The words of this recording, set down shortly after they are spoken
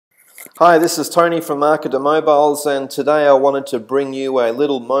Hi, this is Tony from Marketer Mobiles, and today I wanted to bring you a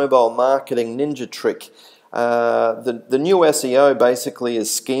little mobile marketing ninja trick. The new SEO basically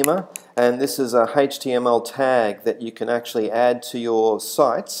is Schema, and this is a HTML tag that you can actually add to your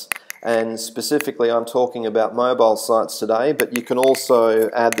sites. And specifically I'm talking about mobile sites today, but you can also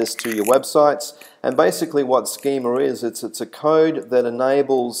add this to your websites. And basically what Schema is, it's a code that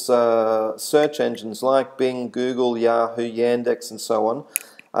enables search engines like Bing, Google, Yahoo, Yandex and so on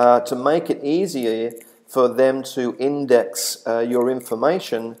to make it easier for them to index your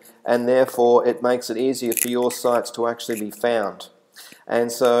information, and therefore it makes it easier for your sites to actually be found. And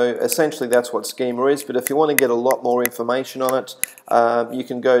so essentially that's what Schema is, but if you want to get a lot more information on it, you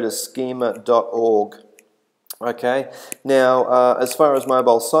can go to schema.org. Okay, now as far as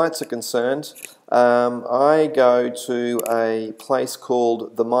mobile sites are concerned, I go to a place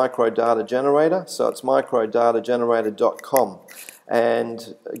called the Microdata Generator, so it's microdatagenerator.com,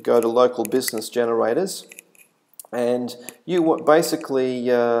 and go to local business generators. And you basically,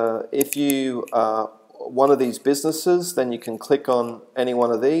 if you are one of these businesses, then you can click on any one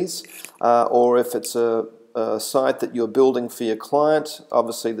of these, or if it's a site that you're building for your client,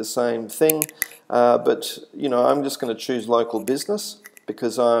 obviously the same thing, but you know, I'm just going to choose local business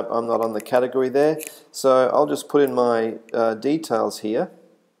because I'm not on the category there, so I'll just put in my details here.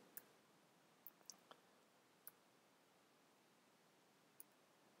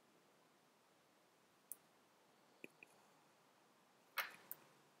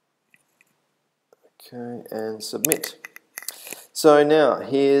 Okay, and submit. So now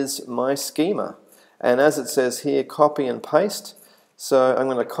here's my schema, and as it says here, copy and paste. So I'm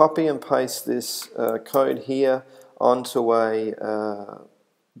going to copy and paste this code here onto a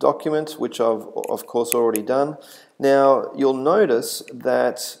document, which I've of course already done. Now you'll notice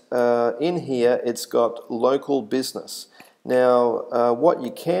that in here it's got local business. Now what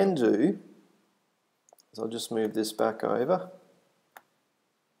you can do is, I'll just move this back over.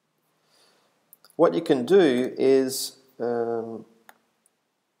 What you can do is, 1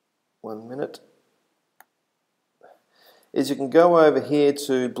 minute, is you can go over here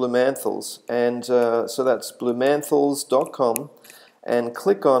to Blumenthals, and so that's blumenthals.com, and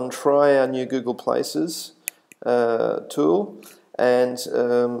click on Try Our New Google Places tool, and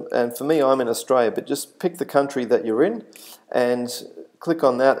for me, I'm in Australia, but just pick the country that you're in and click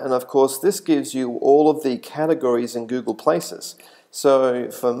on that, and of course this gives you all of the categories in Google Places. So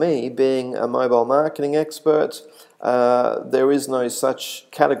for me, being a mobile marketing expert, there is no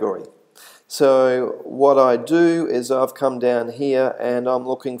such category. So what I do is I've come down here and I'm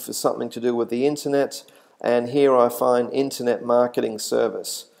looking for something to do with the internet, and here I find internet marketing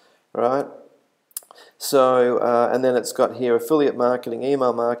service, right? So, and then it's got here affiliate marketing,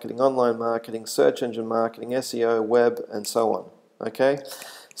 email marketing, online marketing, search engine marketing, SEO, web, and so on, okay?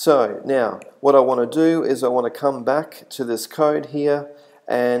 So now what I want to do is I want to come back to this code here,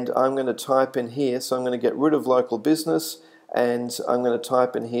 and I'm going to type in here, so I'm going to get rid of local business, and I'm going to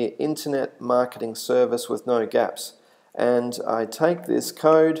type in here internet marketing service with no gaps. And I take this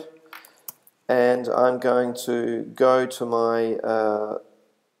code and I'm going to go to my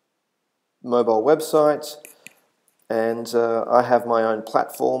mobile website, and I have my own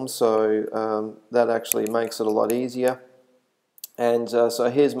platform, so that actually makes it a lot easier. And so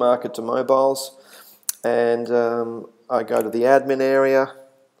here's Marketer Mobiles, and I go to the admin area,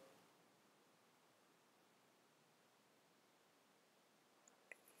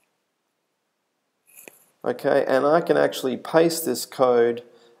 okay, and I can actually paste this code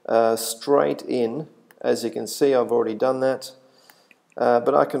straight in. As you can see, I've already done that,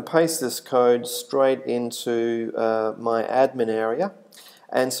 but I can paste this code straight into my admin area.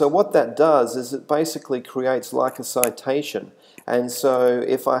 And so what that does is it basically creates like a citation. And so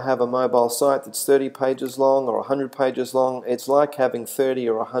if I have a mobile site that's 30 pages long or 100 pages long, it's like having 30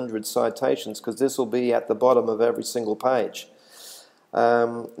 or 100 citations, because this will be at the bottom of every single page.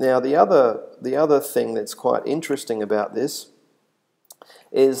 Now the other thing that's quite interesting about this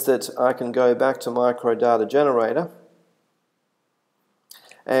is that I can go back to Microdata Generator,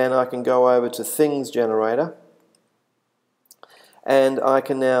 and I can go over to Things Generator, and I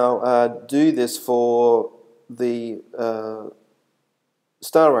can now do this for the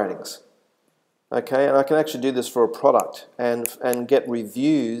star ratings, okay, and I can actually do this for a product and get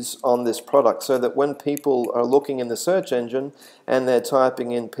reviews on this product, so that when people are looking in the search engine and they're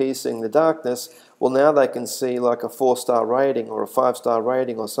typing in Piecing the Darkness, well, now they can see like a 4-star rating or a 5-star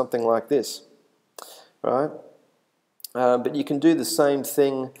rating or something like this, right? But you can do the same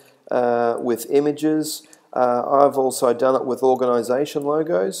thing with images. I've also done it with organization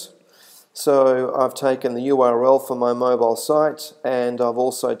logos. So I've taken the URL for my mobile site, and I've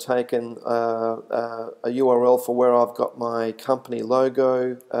also taken a URL for where I've got my company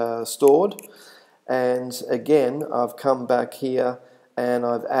logo stored. And again, I've come back here and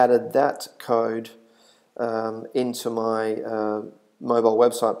I've added that code into my mobile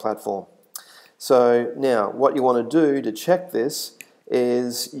website platform. So now what you want to do to check this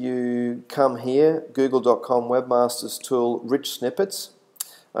is you come here, google.com Webmasters Tool, Rich Snippets.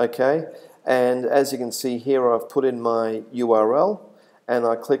 Okay, and as you can see here, I've put in my URL and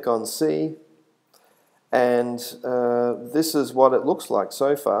I click on C, and this is what it looks like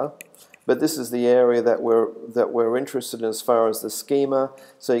so far. But this is the area that we're interested in as far as the schema.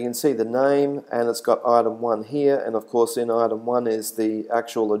 So you can see the name, and it's got item 1 here, and of course in item 1 is the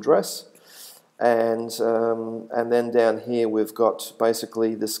actual address. And then down here we've got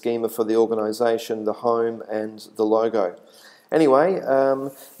basically the schema for the organization, the home, and the logo. Anyway,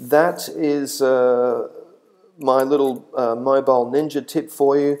 that is my little mobile ninja tip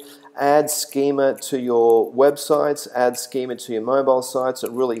for you. Add schema to your websites, add schema to your mobile sites.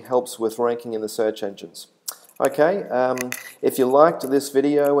 It really helps with ranking in the search engines. Okay, if you liked this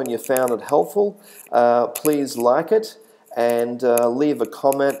video and you found it helpful, please like it and leave a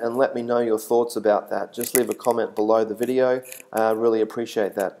comment and let me know your thoughts about that. Just leave a comment below the video. Really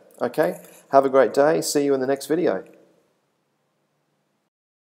appreciate that. Okay, have a great day. See you in the next video.